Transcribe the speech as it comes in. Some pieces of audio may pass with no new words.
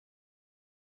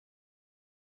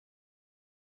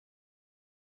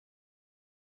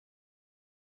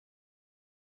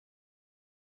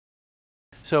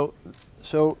So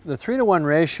the 3-to-1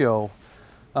 ratio,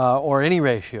 or any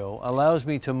ratio, allows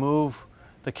me to move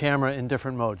the camera in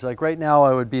different modes. Like right now,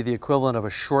 I would be the equivalent of a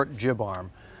short jib arm.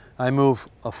 I move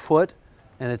a foot,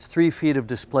 and it's 3 feet of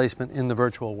displacement in the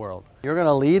virtual world. You're going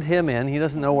to lead him in. He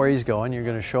doesn't know where he's going. You're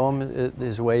going to show him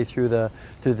his way through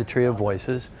the tree of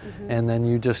voices, and then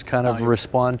you just kind of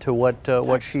respond to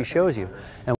what she shows you.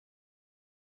 And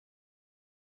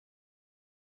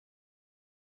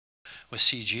with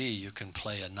CG, you can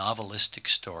play a novelistic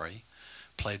story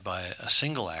played by a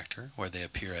single actor, where they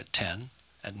appear at 10,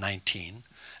 at 19,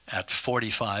 at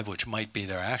 45, which might be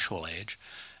their actual age,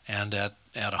 and at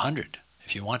 100.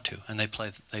 If you want to, and they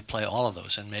play all of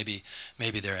those, and maybe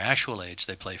their actual age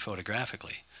they play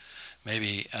photographically.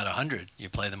 Maybe at 100 you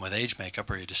play them with age makeup,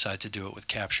 or you decide to do it with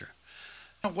capture.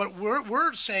 What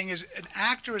we're saying is an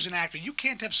actor is an actor. You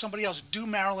can't have somebody else do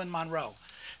Marilyn Monroe.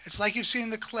 It's like you've seen in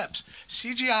the clips.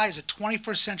 CGI is a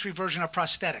 21st century version of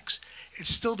prosthetics. It's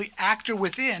still the actor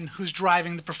within who's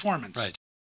driving the performance. Right.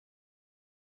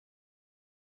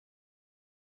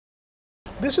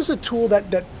 This is a tool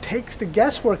that takes the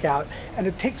guesswork out, and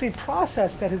it takes a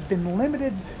process that has been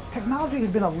limited. Technology has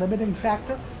been a limiting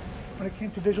factor when it came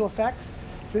to visual effects.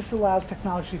 This allows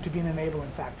technology to be an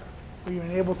enabling factor, where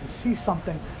you're able to see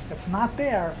something that's not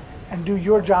there and do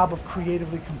your job of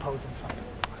creatively composing something.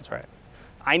 That's right.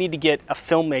 I need to get a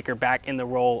filmmaker back in the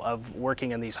role of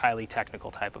working in these highly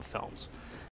technical type of films.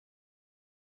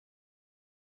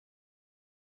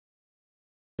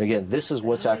 Again, this is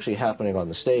what's actually happening on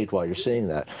the stage while you're seeing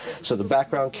that. So the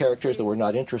background characters that we're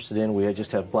not interested in, we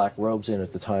just have black robes in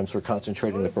at the time, so we're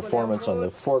concentrating the performance on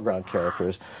the foreground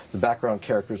characters. The background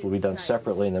characters will be done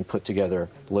separately and then put together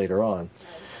later on.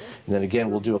 And then again,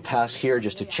 we'll do a pass here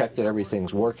just to check that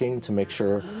everything's working, to make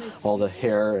sure all the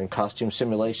hair and costume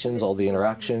simulations, all the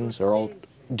interactions are all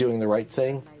doing the right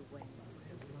thing.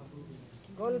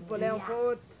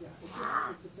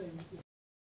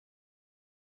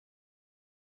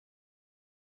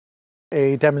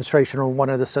 A demonstration of one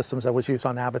of the systems that was used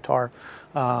on Avatar.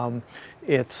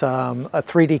 It's a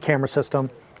 3D camera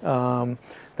system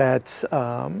that's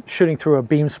shooting through a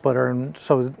beam splitter, and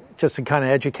so just to kind of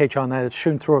educate you on that, it's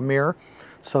shooting through a mirror,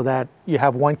 so that you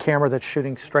have one camera that's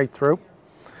shooting straight through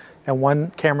and one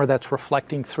camera that's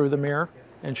reflecting through the mirror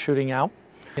and shooting out.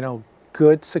 You know,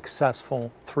 good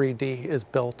successful 3D is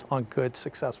built on good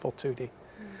successful 2D.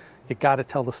 You got to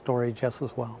tell the story just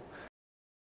as well.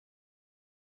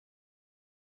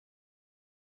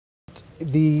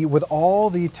 With all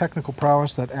the technical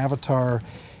prowess that Avatar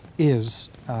is,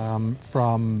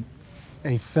 from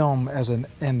a film as an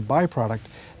end byproduct,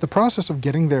 the process of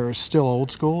getting there is still old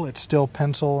school. It's still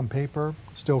pencil and paper,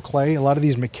 still clay. A lot of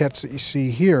these maquettes that you see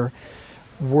here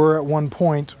were at one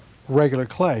point regular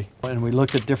clay. And we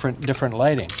looked at different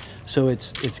lighting. So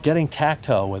it's getting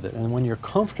tactile with it, and when you're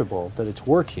comfortable that it's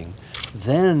working,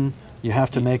 then you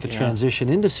have to make a transition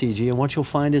into CG, and what you'll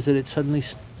find is that it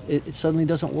suddenly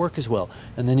doesn't work as well.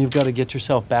 And then you've got to get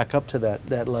yourself back up to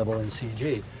that level in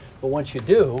CG. But once you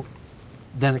do,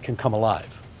 then it can come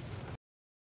alive.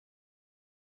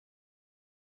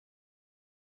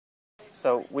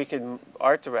 So we can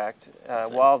art direct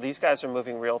while these guys are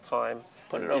moving real time,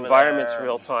 the environment's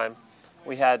real time.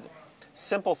 We had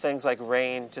simple things like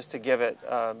rain just to give it,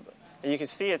 and you can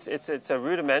see it's a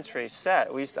rudimentary set.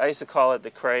 I used to call it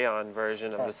the crayon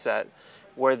version of the set,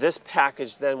 where this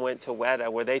package then went to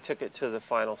Weta, where they took it to the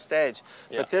final stage.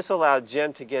 Yeah. But this allowed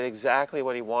Jim to get exactly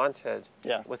what he wanted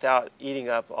without eating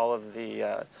up all of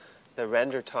the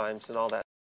render times and all that.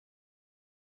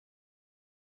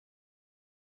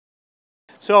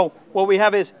 So what we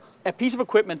have is a piece of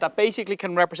equipment that basically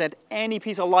can represent any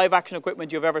piece of live action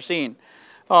equipment you've ever seen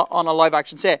on a live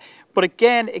action set. But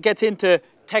again, it gets into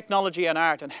technology and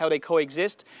art and how they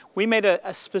coexist. We made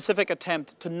a specific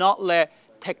attempt to not let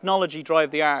technology drive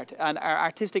the art, and our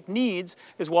artistic needs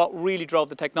is what really drove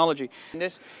the technology. And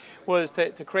this was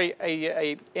to create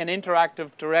an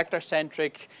interactive,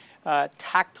 director-centric,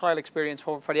 tactile experience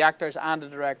for the actors and the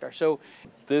director. So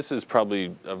this is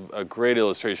probably a great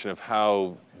illustration of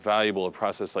how valuable a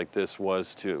process like this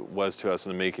was to us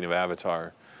in the making of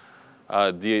Avatar.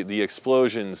 The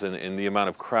explosions and the amount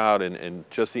of crowd and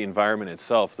just the environment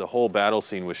itself, the whole battle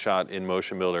scene was shot in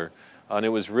Motion Builder. And it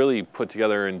was really put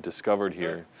together and discovered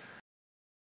here.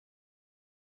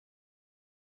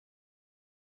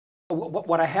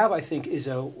 What I have, I think, is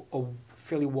a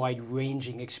fairly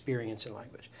wide-ranging experience in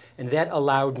language. And that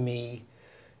allowed me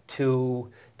to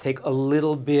take a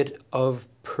little bit of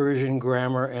Persian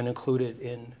grammar and include it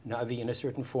in Na'vi in a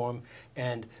certain form.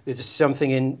 And there's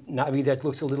something in Na'vi that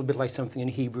looks a little bit like something in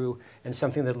Hebrew, and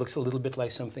something that looks a little bit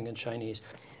like something in Chinese.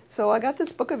 So I got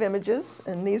this book of images,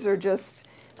 and these are just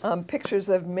pictures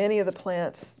of many of the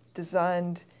plants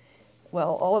designed,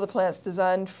 well, all of the plants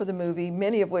designed for the movie,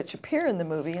 many of which appear in the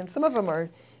movie, and some of them are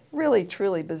really,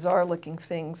 truly bizarre-looking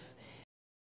things.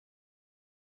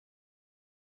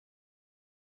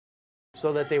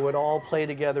 So that they would all play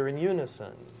together in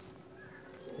unison.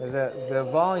 The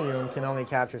volume can only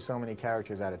capture so many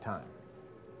characters at a time.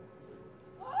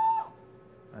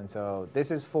 And so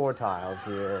this is 4 tiles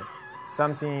here.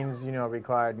 Some scenes,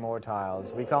 required more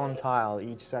tiles. We call them tile,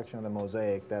 each section of the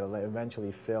mosaic that'll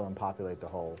eventually fill and populate the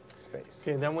whole space.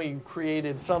 Okay, then we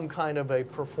created some kind of a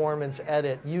performance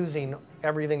edit using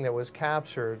everything that was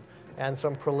captured and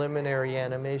some preliminary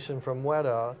animation from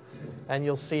Weta, and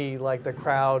you'll see like the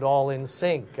crowd all in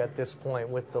sync at this point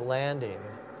with the landing.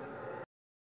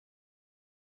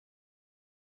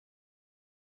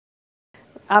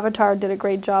 Avatar did a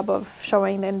great job of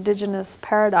showing the indigenous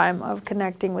paradigm of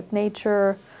connecting with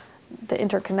nature, the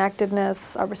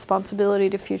interconnectedness, our responsibility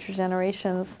to future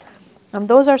generations. And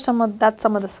those are that's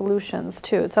some of the solutions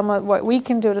too. Some of what we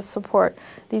can do to support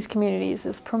these communities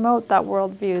is promote that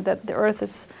worldview that the earth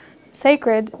is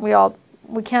sacred.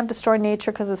 We can't destroy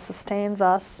nature because it sustains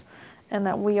us, and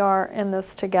that we are in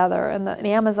this together, and that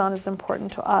the Amazon is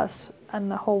important to us and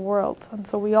the whole world. And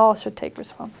so we all should take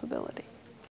responsibility.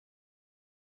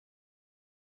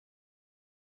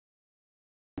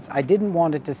 I didn't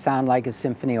want it to sound like a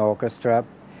symphony orchestra,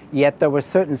 yet there were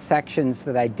certain sections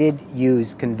that I did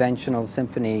use conventional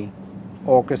symphony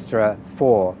orchestra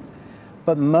for.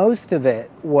 But most of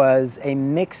it was a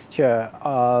mixture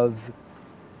of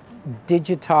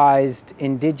digitized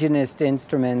indigenous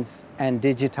instruments and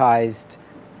digitized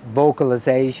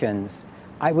vocalizations.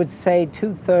 I would say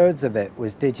 2/3 of it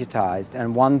was digitized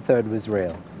and 1/3 was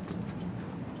real.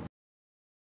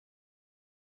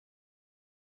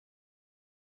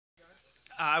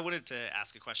 I wanted to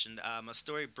ask a question. A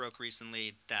story broke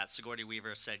recently that Sigourney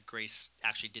Weaver said Grace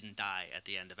actually didn't die at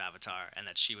the end of Avatar and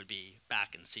that she would be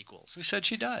back in sequels. Who said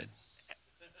she died?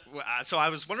 So I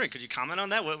was wondering, could you comment on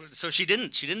that? So she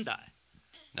didn't die?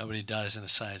 Nobody dies in a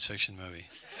science fiction movie.